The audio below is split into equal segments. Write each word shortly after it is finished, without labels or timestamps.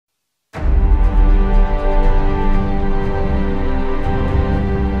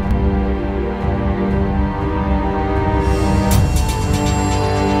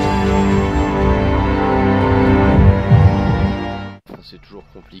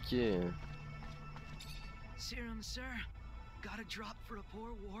compliqué. Serum, sir. Got a drop for a poor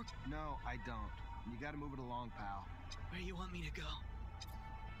war? No, I don't. You gotta move it along, pal. Where do you want me to go?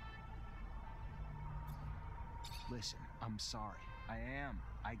 Listen, I'm sorry. I am.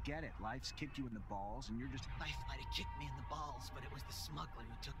 I get it. Life's kicked you in the balls, and you're just... Life might have kicked me in the balls, but it was the smuggler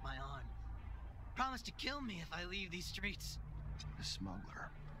who took my arm. Promised to kill me if I leave these streets. The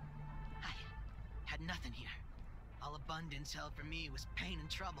smuggler. I had nothing here. All abundance held for me was pain and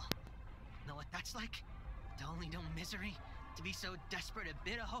trouble. Know what that's like? To only know misery? To be so desperate a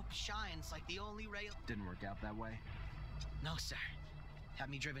bit of hope shines like the only ray of... Didn't work out that way? No, sir. Had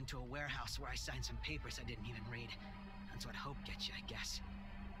me driven to a warehouse where I signed some papers I didn't even read. That's what hope gets you, I guess.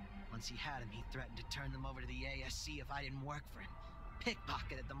 Once he had him, he threatened to turn them over to the ASC if I didn't work for him.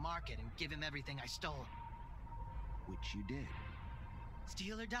 Pickpocket at the market and give him everything I stole. Which you did.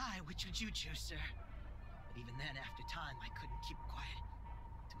 Steal or die, which would you choose, sir? But even then, after time, I couldn't keep quiet.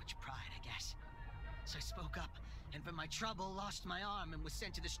 Too much pride, I guess. So I spoke up, and from my trouble, lost my arm and was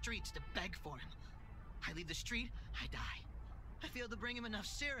sent to the streets to beg for him. I leave the street, I die. I fail to bring him enough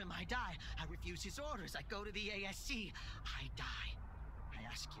serum, I die. I refuse his orders, I go to the ASC, I die. I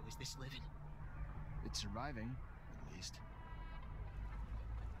ask you, is this living? It's surviving, at least.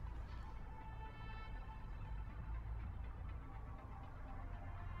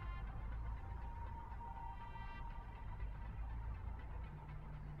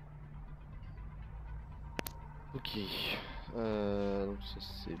 Ok, donc ça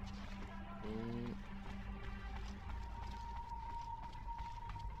c'est bon.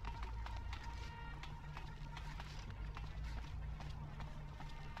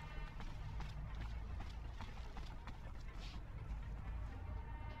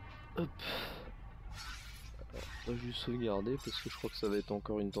 Hop. Alors, on va juste sauvegarder parce que je crois que ça va être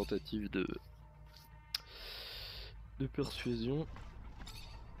encore une tentative de persuasion.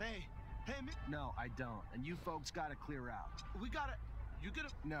 Hey, no, I don't. And you folks gotta clear out. We gotta... You gonna...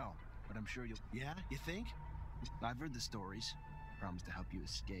 No, but I'm sure you'll... Yeah? You think? I've heard the stories. Promised to help you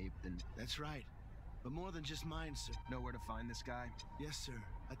escape, and... That's right. But more than just mine, sir. Know where to find this guy? Yes, sir.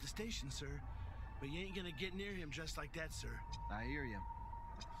 At the station, sir. But you ain't gonna get near him just like that, sir. I hear you.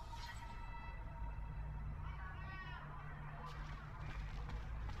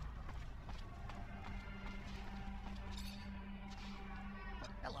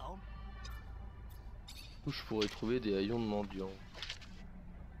 Hello. Où je pourrais trouver des haillons de mendiants.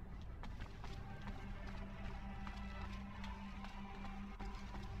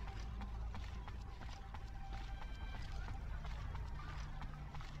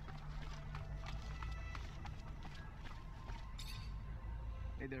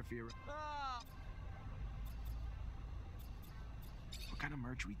 Hey there, Fira. What kind of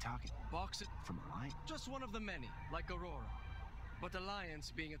merch are we talking? Box it. From Alliance? Just one of the many, like Aurora. But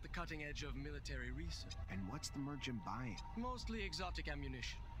Alliance being at the cutting edge of military research. And what's the merch I'm buying? Mostly exotic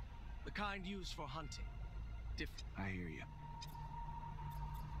ammunition. The kind used for hunting. Different. I hear you.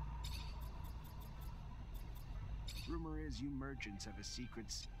 Rumor is you merchants have a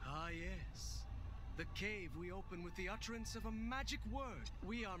secret... Ah, yes. The cave we open with the utterance of a magic word.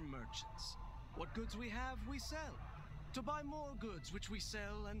 We are merchants. What goods we have, we sell. To buy more goods, which we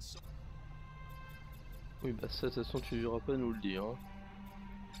sell and so... Oui, bah ça, de toute façon, tu ne pas nous le dire. Hein.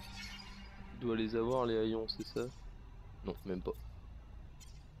 Tu dois les avoir, les haillons, c'est ça? Non, même pas.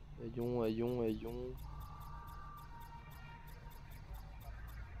 Haillons, haillons, haillons.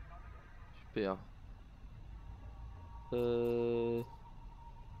 Super.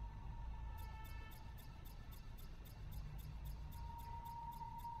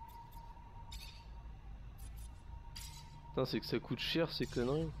 Putain, c'est que ça coûte cher ces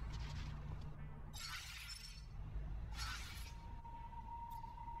conneries.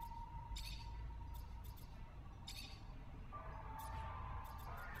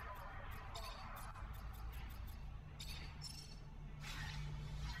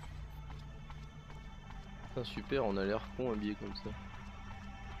 Putain, super, on a l'air con habillé comme ça.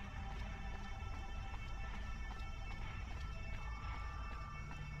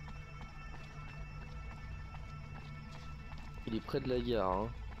 Il est près de la gare, hein.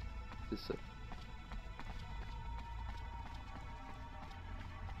 C'est ça.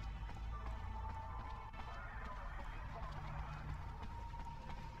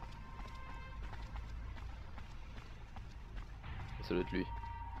 Ça doit être lui.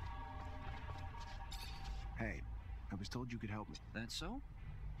 Hey, I was told you could help me. That's so?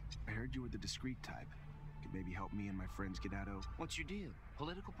 I heard you were the discreet type. Could maybe help me and my friends get out of... What's your deal?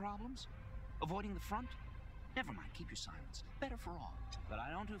 Political problems? Avoiding the front? Never mind, keep your silence. Better for all. But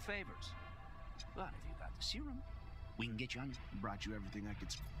I don't do favors. But if you got the serum, We can get you on. Brought you everything I could.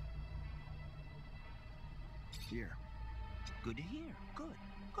 Here. Good to hear. Good.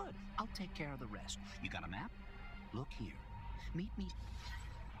 Good. I'll take care of the rest. You got a map? Look here. Meet me.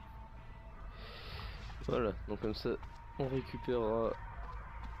 Voilà, donc comme ça, on récupérera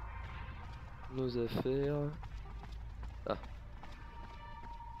nos affaires. Ah.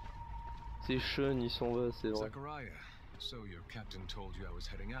 C'est Sean, il s'en va, c'est vrai. Zachariah, so your captain told you I was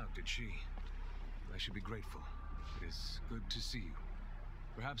heading out, did she? I should be grateful. It is good to see you.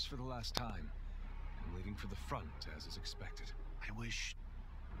 Perhaps for the last time. I'm leaving for the front, as is expected. I wish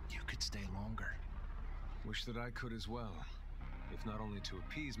you could stay longer. Wish that I could as well, if not only to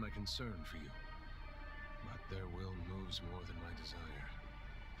appease my concern for you. But their will moves more than my desire.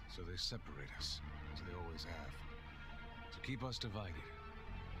 So they separate us, as they always have. To keep us divided.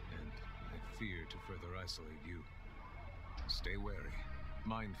 And I fear to further isolate you. Stay wary,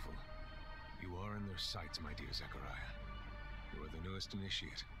 mindful. You are in their sights, my dear Zachariah. You are the newest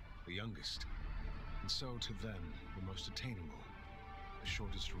initiate, the youngest. And so to them, the most attainable. The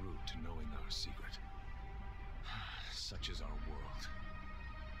shortest route to knowing our secret. Such is our world.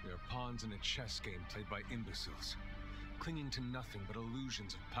 We are pawns in a chess game played by imbeciles, clinging to nothing but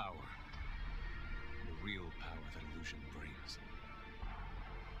illusions of power. The real power that illusion brings.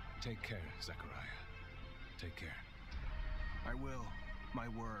 Take care, Zachariah. Take care. I will. My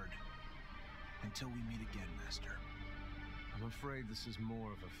word. Until we meet again, Master. I'm afraid this is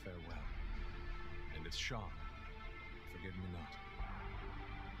more of a farewell. And it's Sean. Forgive me not.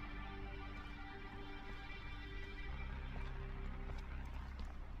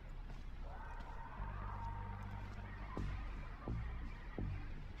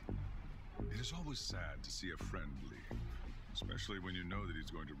 It is always sad to see a friend leave, especially when you know that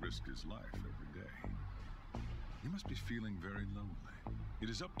he's going to risk his life every day. You must be feeling very lonely. It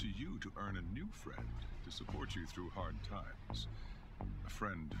is up to you to earn a new friend to support you through hard times. A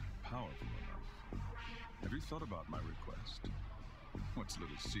friend powerful enough. Have you thought about my request? What's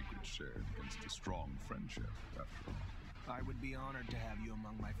little secret shared against a strong friendship, after all? I would be honored to have you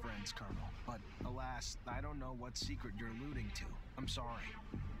among my friends, Colonel. But alas, I don't know what secret you're alluding to. I'm sorry.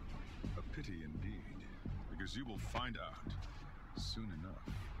 A pity indeed, because you will find out soon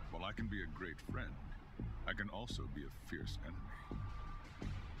enough. While I can be a great friend, I can also be a fierce enemy.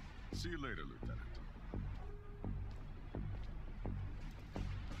 See you later, Lieutenant.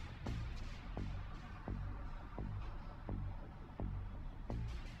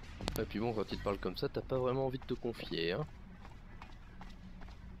 Et puis bon, quand il te parle comme ça, t'as pas vraiment envie de te confier, hein.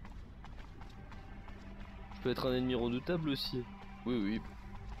 Je peux être un ennemi redoutable aussi. Oui, oui.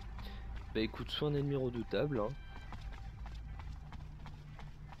 Bah écoute, sois un ennemi redoutable, hein.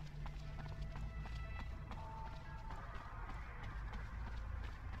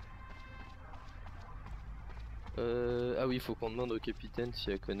 Ah oui, il faut qu'on demande au capitaine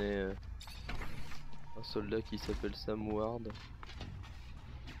si elle connaît un soldat qui s'appelle Sam Ward.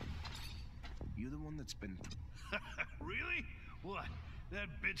 You the one that's been... Really? What? That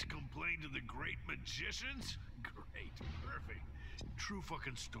bitch complained to the great magicians? Great. Perfect. True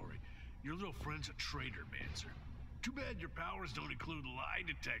fucking story. Your little friend's a traitor, Mancer. Too bad your powers don't include lie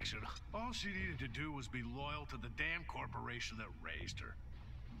detection. All she needed to do was be loyal to the damn corporation that raised her.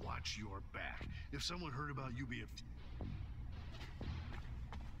 Watch your back. If someone heard about you being...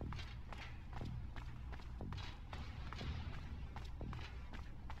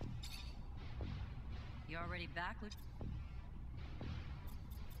 You already back,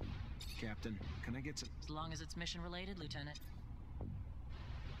 Captain, can I get some... As long as it's mission related, Lieutenant.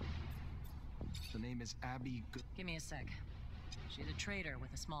 The name is Abby... Give me a sec. She's a trader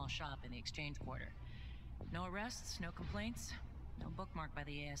with a small shop in the exchange quarter. No arrests, no complaints, no bookmark by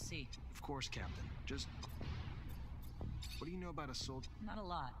the ASC. Of course, Captain. Just... What do you know about a soldier? Not a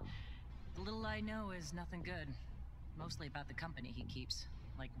lot. The little I know is nothing good. Mostly about the company he keeps.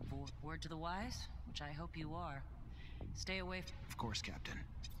 Like word to the wise, which I hope you are. Stay away from... Of course, Captain.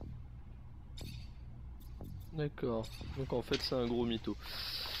 D'accord. Donc en fait c'est un gros mytho.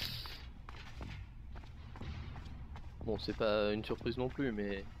 Bon, c'est pas une surprise non plus,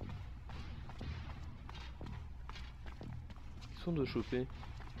 mais... Ils sont de choper.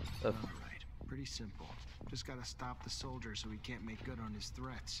 Ah. Alright, pretty simple. Just gotta stop the soldier so he can't make good on his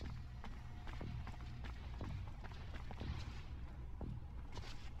threats.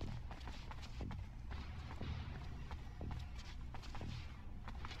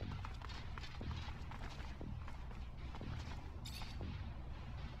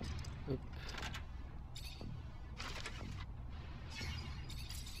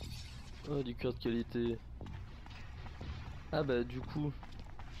 Oh, du cœur de qualité. Ah bah du coup,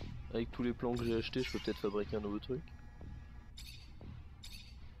 avec tous les plans que j'ai achetés, je peux peut-être fabriquer un nouveau truc.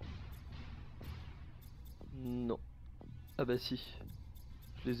 Non. Ah bah si.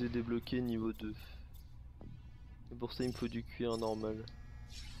 Je les ai débloqués niveau 2. Et pour ça il me faut du cuir normal.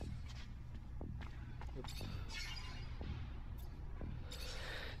 Hop.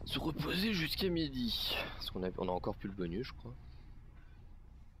 Se reposer jusqu'à midi. Parce qu'on a encore plus le bonus je crois.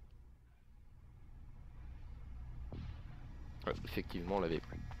 Ouais, effectivement on l'avait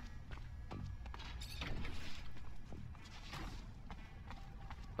plus.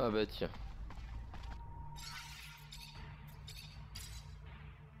 Ah bah tiens.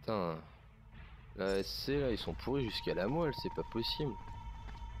 Putain. La SC là ils sont pourris jusqu'à la moelle, c'est pas possible.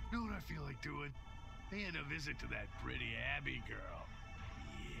 You know what I feel like doing? Paying a visit to that pretty Abby girl.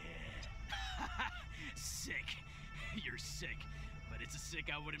 Yeah. Sick. You're sick. But it's a sick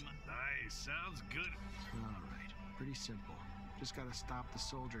I wouldn't mind. Nice, sounds good. Alright, pretty simple. Just gotta stop the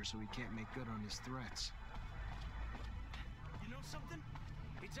soldier so he can't make good on his threats. You know something?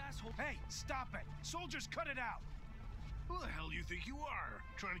 It's asshole. Hey, stop it! Soldiers, cut it out! Who the hell do you think you are?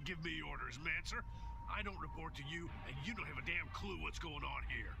 Trying to give me orders, Mancer? I don't report to you, and you don't have a damn clue what's going on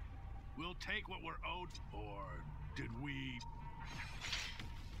here. We'll take what we're owed, or did we...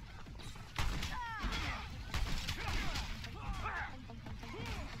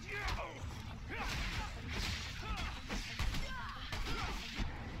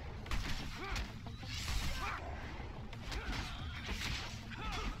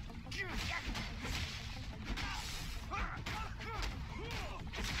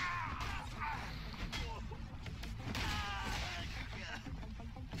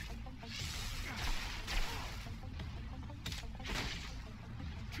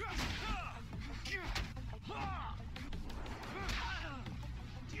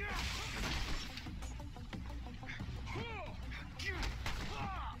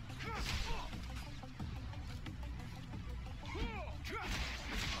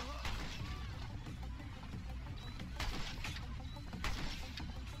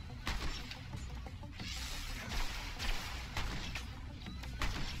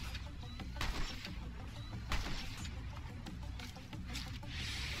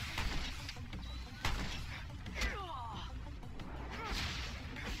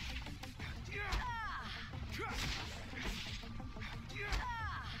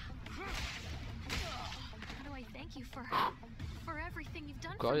 You for everything you've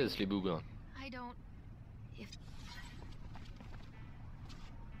done Encore for me. les bougres. I don't. If.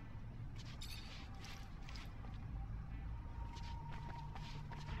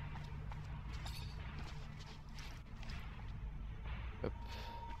 Hop.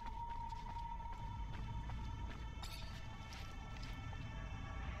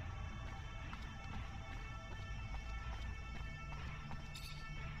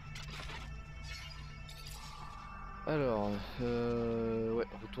 Alors, ouais,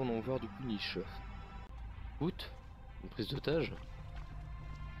 retournons voir du coup niche. Huit, une prise d'otage.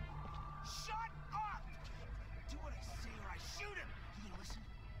 Shut up! Do what I say or I shoot him! Can you listen?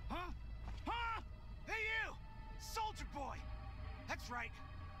 Huh? Huh? Hey you! Soldier boy! That's right.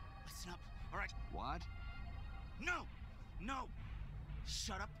 Listen up, alright? What? No! No!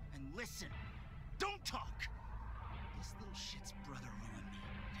 Shut up and listen. Don't talk! This little shit's brother ruined me,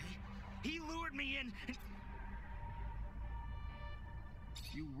 okay? He lured me in and...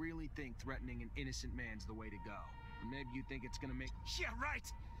 You really think threatening an innocent man's the way to go? Or maybe you think it's gonna make... Yeah, right!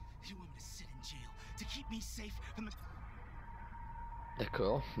 You want me to sit in jail to keep me safe from the...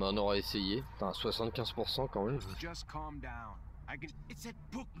 D'accord, bah on aura essayé. T'as 75% quand même. Just calm down. I can... It's that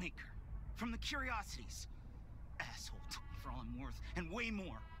bookmaker from the Curiosities. Asshole took me for all I'm worth and way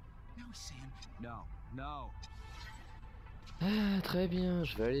more. Now he's saying... No, no. Ah, très bien,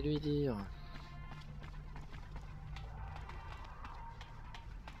 je vais aller lui dire.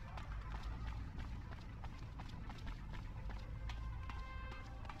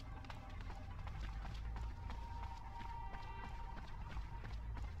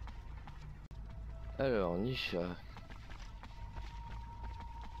 Alors, Nisha.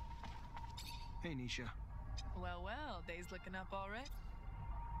 Hey, Nisha. Well, well, day's looking up all right.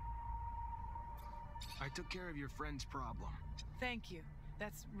 I took care of your friend's problem. Thank you.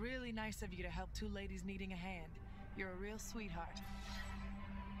 That's really nice of you to help two ladies needing a hand. You're a real sweetheart.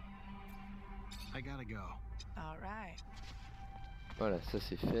 I gotta go. All right. Voilà, ça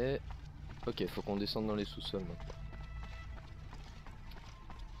c'est fait. Ok, faut qu'on descende dans les sous-sols maintenant.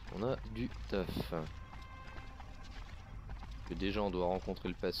 On a du taf. Déjà on doit rencontrer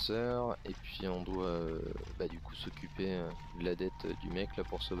le passeur et puis on doit bah, du coup s'occuper de la dette du mec là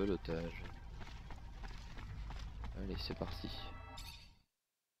pour sauver l'otage. Allez, c'est parti.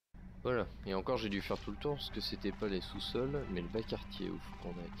 Voilà, et encore j'ai dû faire tout le tour parce que c'était pas les sous-sols mais le bas quartier où faut qu'on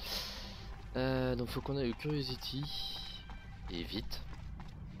aille. Donc faut qu'on aille au Curiosity. Et vite.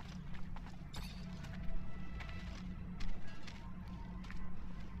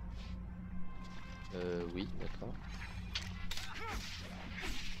 Oui, d'accord.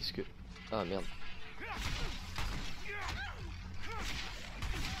 Qu'est-ce que... Ah merde.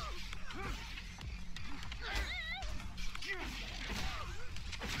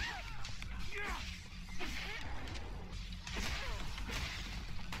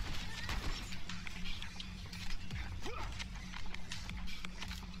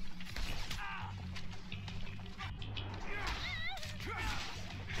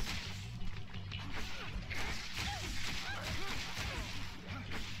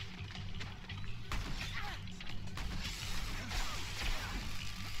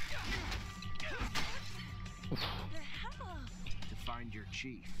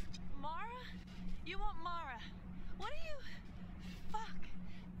 Chief. Mara? You want Mara? What are you?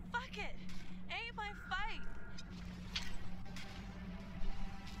 Fuck it. Ain't my fight.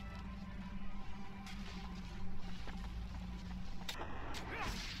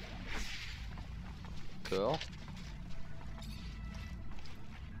 D'accord.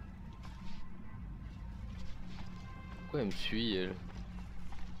 Pourquoi elle me suit, elle?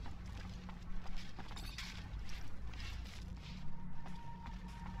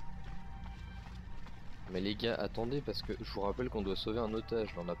 Mais les gars, attendez, parce que je vous rappelle qu'on doit sauver un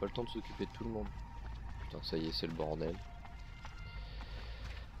otage. Là, on n'a pas le temps de s'occuper de tout le monde. Putain, ça y est, c'est le bordel.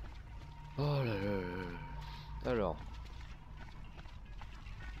 Oh là là là là. Alors.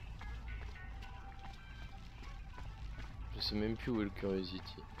 Je sais même plus où est le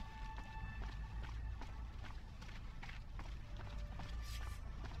Curiosity.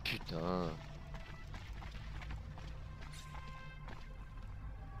 Putain.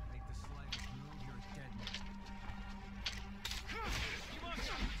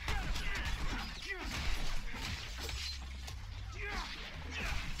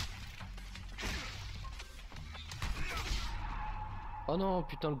 Oh non,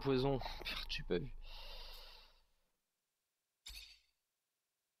 putain, le poison. Merde, j'ai pas vu.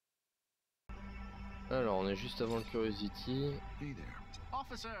 Alors, on est juste avant le Curiosity. Hey there.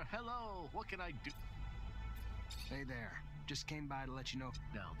 Officer, hello. What can I do? Hey there. Just came by to let you know.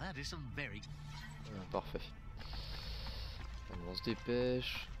 Now that is some very... Ah, parfait. Alors, on se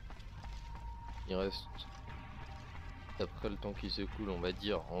dépêche. Il reste, après le temps qui s'écoule, on va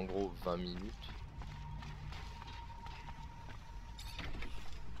dire en gros 20 minutes.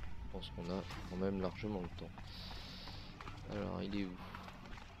 Je pense qu'on a quand même largement le temps. Alors, il est où?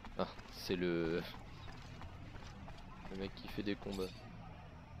 Ah, c'est le mec qui fait des combats.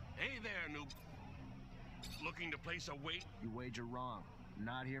 Hey there, noob. Looking to place a wait? You wager wrong.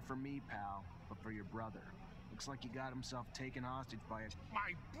 Not here for me, pal, but for your brother. Looks like he got himself taken hostage by a...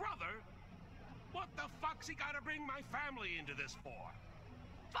 My brother? What the fuck's he gotta bring my family into this for?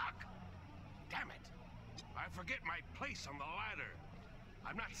 Fuck! Damn it! I forget my place on the ladder.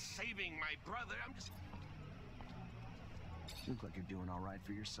 I'm not saving my brother, I'm just... Look like you're doing all right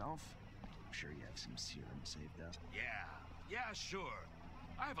for yourself. I'm sure you have some serum saved up. Yeah, sure.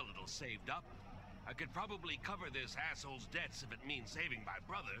 I have a little saved up. I could probably cover this asshole's debts if it means saving my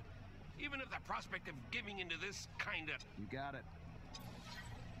brother, even if the prospect of giving into this kinda... You got it.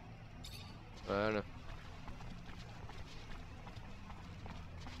 Voilà.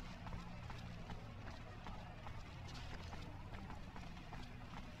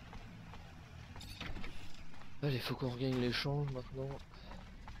 Allez, faut qu'on regagne l'échange maintenant.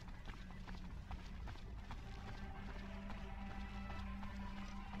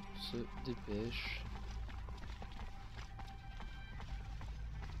 On se dépêche.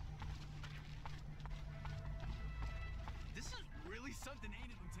 This is really something, ain't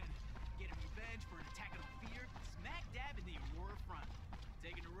it, Lieutenant? Getting revenge for an attack on fear, smack dab in the Aurora front.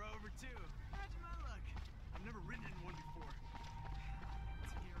 Taking a rover too. Imagine my luck. I've never ridden in one before.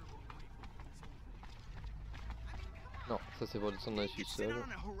 Terrible way for this whole thing. Non, ça c'est pour descendre dans la sous-sol.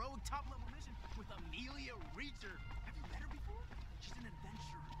 On a heroic top-level mission with Amelia Reacher. Have you met her before? She's an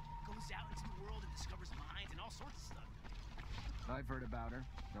adventurer. Goes out into the world and discovers mines and all sorts of stuff. I've heard about her.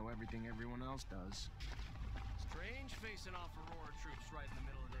 Know everything everyone else does. Strange facing off Aurora troops right in the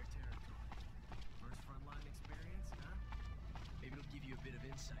middle of their territory. First frontline experience, huh? Maybe it'll give you a bit of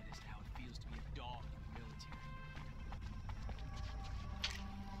insight as to how it feels to be a dog in the military.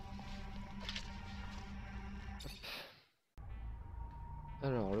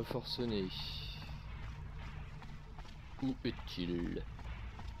 Alors, le forcené. Où est-il?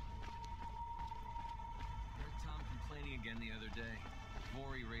 Heard Tom complaining again the other day.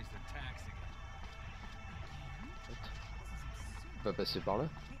 Vori raised their tax again. On va passer par là.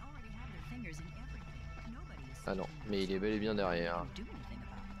 They already have their Ah non, mais il est bel et bien derrière.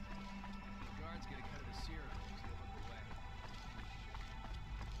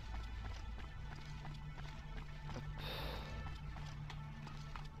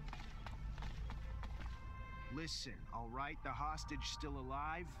 Listen, all right, the hostage still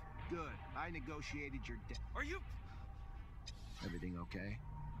alive? Good. I negotiated your death. Are you... Everything okay?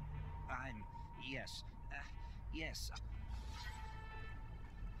 Yes. Yes.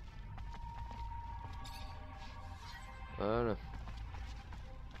 Voilà.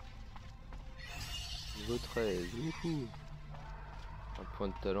 Niveau 13. Wouhou. Un point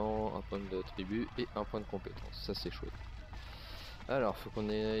de talent, un point d'attribut et un point de compétence. Ça c'est chouette. Alors, faut qu'on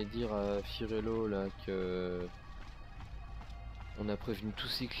aille dire à Firello là que on a prévenu tous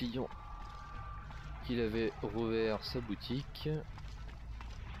ses clients qu'il avait rouvert sa boutique.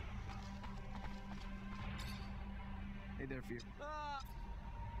 Hey there, Fear.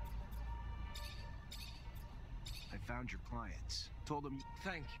 I found your clients. Told them.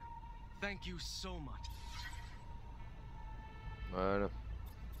 Thank you. Thank you so much. Voilà.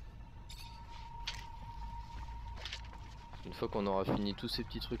 Une fois qu'on aura fini tous ces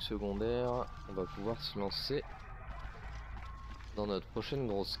petits trucs secondaires, on va pouvoir se lancer dans notre prochaine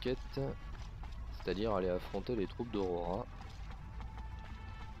grosse quête, c'est-à-dire aller affronter les troupes d'Aurora.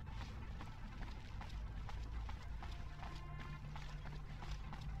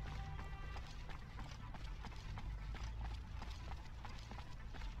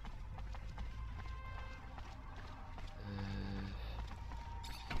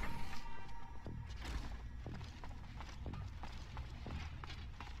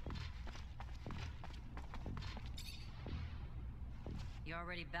 You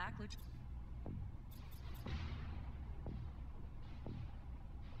already back, Lieutenant?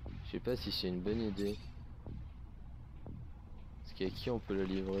 Je sais pas si c'est une bonne idée. Parce qu'à qui on peut la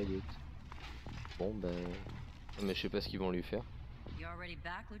livrer d'autre? Bon ben... Mais je sais pas ce qu'ils vont lui faire. You already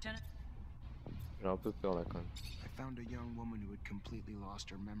back, Lieutenant? J'ai un peu peur là quand même. I found a young woman who had completely lost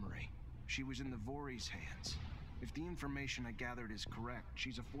her memory. She was in the Voorhees' hands. If the information I gathered is correct,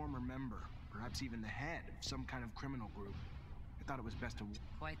 she's a former member, perhaps even the head of some kind of criminal group. I thought it was best to...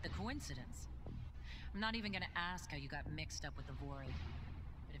 Quite the coincidence. I'm not even gonna ask how you got mixed up with the Vori.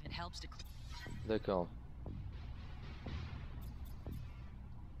 But if it helps to... D'accord.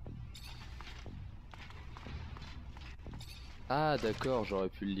 Ah d'accord, j'aurais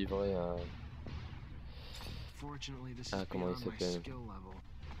pu le livrer à... Ah comment il s'appelle?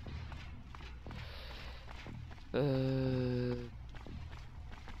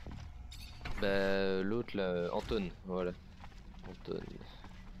 Bah l'autre là, Anton, voilà. Anton.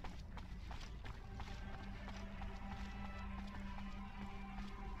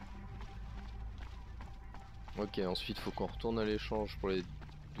 Ok, ensuite faut qu'on retourne à l'échange pour les... Il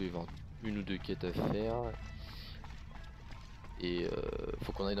doit y avoir une ou deux quêtes à faire. Et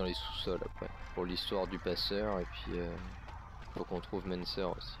faut qu'on aille dans les sous-sols après, pour l'histoire du passeur, et puis faut qu'on trouve Mancer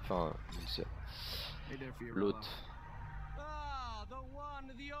aussi, enfin Mancer. L'autre.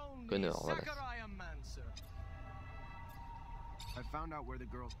 Connor, voilà. Zachariah Mancer. I found out where the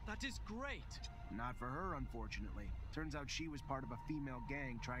girl... That is great. Not for her, unfortunately. Turns out she was part of a female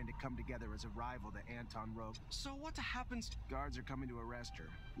gang trying to come together as a rival to Anton Rogue. So what happens? Guards are coming to arrest her.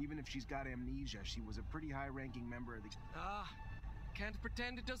 Even if she's got amnesia, she was a pretty high-ranking member of the... Can't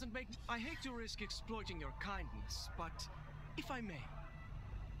pretend it doesn't make... I hate to risk exploiting your kindness, but if I may...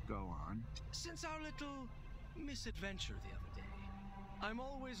 Go on. Since our little misadventure the other day, I'm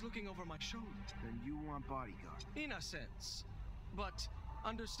always looking over my shoulder. Then you want bodyguard? In a sense. But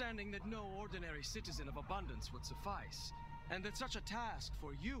understanding that no ordinary citizen of abundance would suffice, and that such a task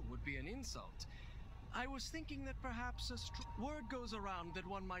for you would be an insult, I was thinking that perhaps word goes around that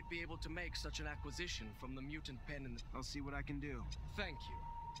one might be able to make such an acquisition from the mutant pen in the... I'll see what I can do. Thank you.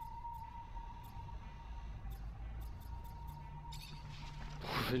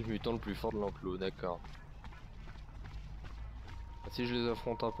 Trouver le mutant le plus fort de l'enclos, d'accord. Si je les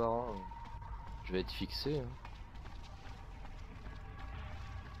affronte un par un, je vais être fixé. Hein.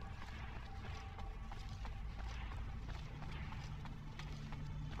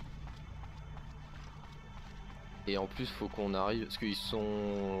 Et en plus faut qu'on arrive, parce qu'ils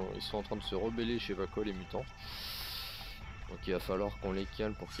sont en train de se rebeller, je sais pas quoi, les mutants. Donc il va falloir qu'on les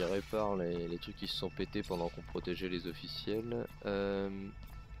calme pour qu'ils réparent les trucs qui se sont pétés pendant qu'on protégeait les officiels. Un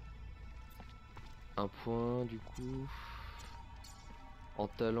point du coup. En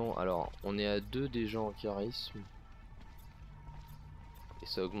talent, alors on est à 2 déjà en charisme. Et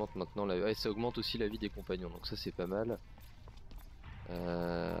ça augmente maintenant la... Ouais, ça augmente aussi la vie des compagnons, donc ça c'est pas mal.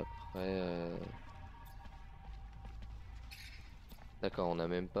 Après... D'accord, on n'a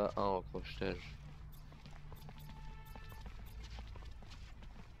même pas un en crochetage.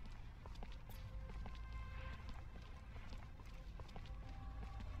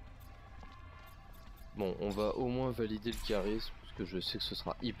 Bon, on va au moins valider le charisme, parce que je sais que ce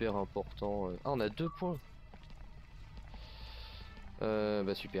sera hyper important. Ah, on a 2 points.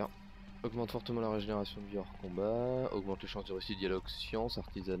 Bah super. Augmente fortement la régénération de vie hors combat, augmente les chances de réussite dialogue science,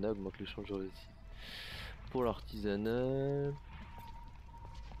 artisanat, augmente les chances de réussite. Pour l'artisanat...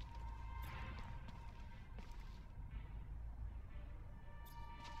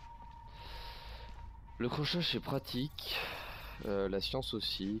 Le crochage c'est pratique, la science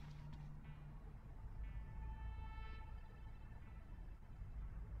aussi.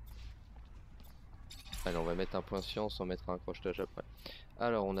 Allez, on va mettre un point science, on mettra un crochetage après.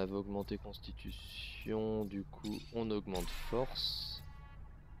 Alors, on avait augmenté constitution, du coup, on augmente force.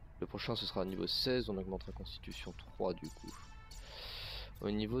 Le prochain, ce sera niveau 16, on augmentera constitution 3, du coup. Au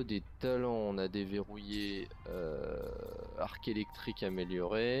niveau des talents, on a déverrouillé arc électrique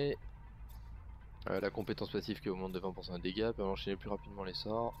amélioré. La compétence passive qui augmente de 20% de dégâts, permet d'enchaîner plus rapidement les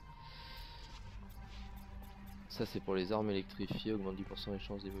sorts. Ça, c'est pour les armes électrifiées, augmente 10% les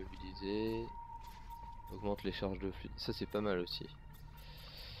chances d'immobiliser. Augmente les charges de fluide, ça c'est pas mal aussi.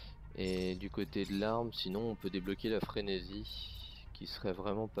 Et du côté de l'arme, sinon on peut débloquer la frénésie, qui serait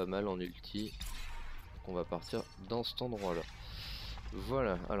vraiment pas mal en ulti. Donc on va partir dans cet endroit là.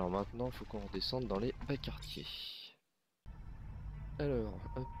 Voilà, alors maintenant il faut qu'on redescende dans les bas quartiers. Alors,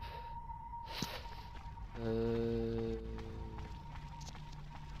 hop.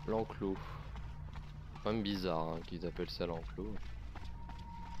 L'enclos. Quand même bizarre hein, qu'ils appellent ça l'enclos.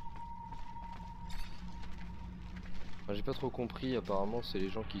 J'ai pas trop compris, apparemment c'est les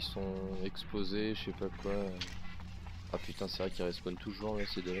gens qui sont exposés, je sais pas quoi. Ah putain, c'est vrai qu'ils respawnent toujours là,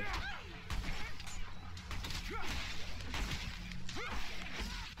 ces deux-là.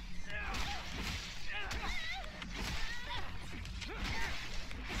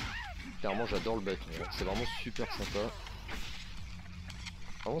 Clairement j'adore le bâton, c'est vraiment super sympa.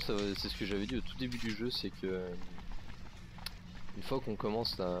 Vraiment c'est ce que j'avais dit au tout début du jeu, c'est que une fois qu'on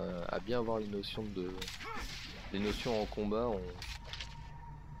commence à bien avoir les notions en combat, on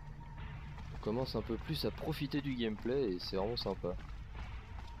commence un peu plus à profiter du gameplay et c'est vraiment sympa.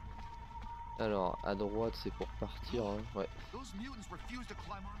 Alors à droite c'est pour partir hein. Ouais.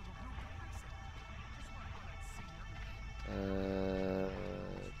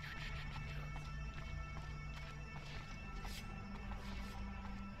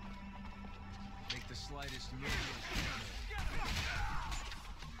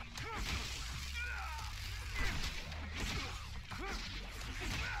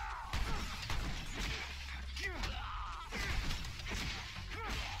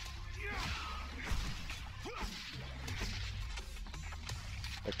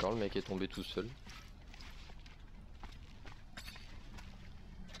 D'accord, le mec est tombé tout seul.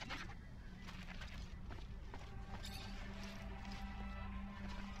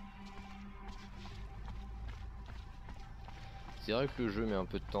 C'est vrai que le jeu met un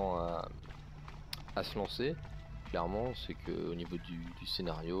peu de temps à se lancer, clairement, c'est que au niveau du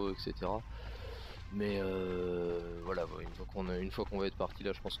scénario, etc. Mais voilà, une fois qu'on va être parti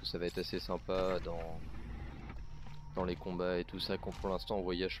là, je pense que ça va être assez sympa dans les combats et tout ça, qu'on pour l'instant on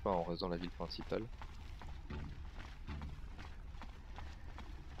voyage pas, on reste dans la ville principale.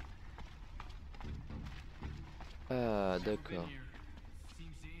 Ah d'accord.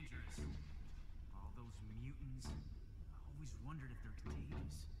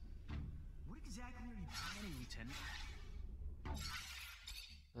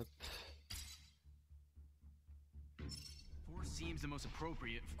 Hop. Seems the most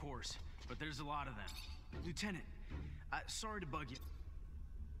appropriate, of course, but there's a lot of them. Lieutenant, sorry to bug you.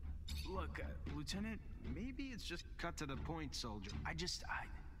 Look, Lieutenant, maybe it's just cut to the point, soldier. I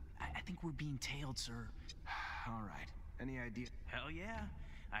think we're being tailed, sir. All right. Any idea? Hell yeah.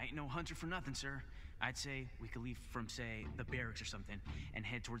 I ain't no hunter for nothing, sir. I'd say we could leave from, say, the barracks or something and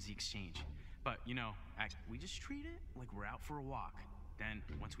head towards the exchange. But, you know, we just treat it like we're out for a walk. Then,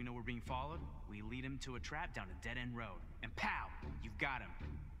 once we know we're being followed, we lead him to a trap down a dead-end road. And pow! You've got him.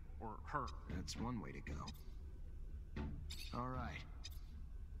 Or her. That's one way to go. All right.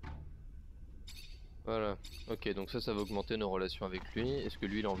 Voilà. Ok, donc ça va augmenter nos relations avec lui. Est-ce que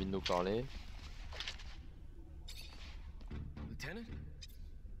lui, il a envie de nous parler? Lieutenant?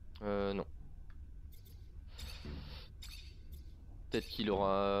 Non. Peut-être qu'il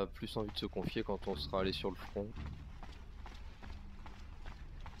aura plus envie de se confier quand on sera allé sur le front.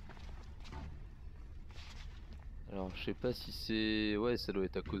 Alors je sais pas si c'est... Ouais, ça doit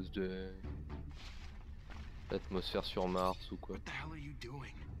être à cause de... L'atmosphère sur Mars ou quoi. What the hell are you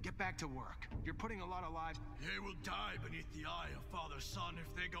doing? Get back to work. You're putting a lot of lives. They will die beneath the eye of Father Son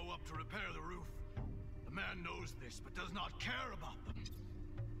if they go up to repair the roof. The man knows this, but does not care about them.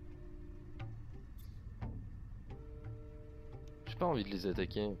 J'ai pas envie de les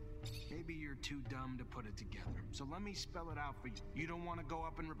attaquer. Maybe you're too dumb to put it together. So let me spell it out for you. You don't want to go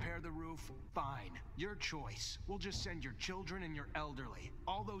up and repair the roof? Fine. Your choice. We'll just send your children and your elderly.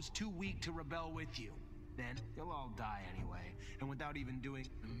 All those too weak to rebel with you. Then you'll all die anyway. And without even doing...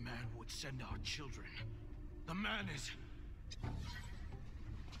 The man would send our children. The man is...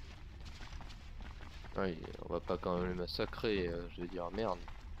 Ouais, on va pas quand même les massacrer, je veux dire, merde.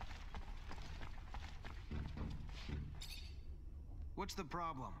 What's the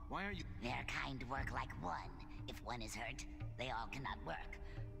problem? Why are you... Their kind work like one. If one is hurt, they all cannot work.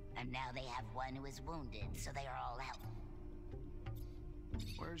 And now they have one who is wounded, so they are all out.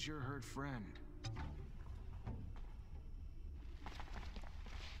 Where's your hurt friend?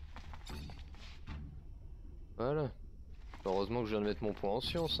 Voilà. Heureusement que je viens de mettre mon point en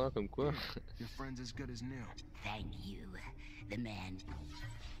science, hein, comme quoi. Your friend's as good as new. Thank you. The man...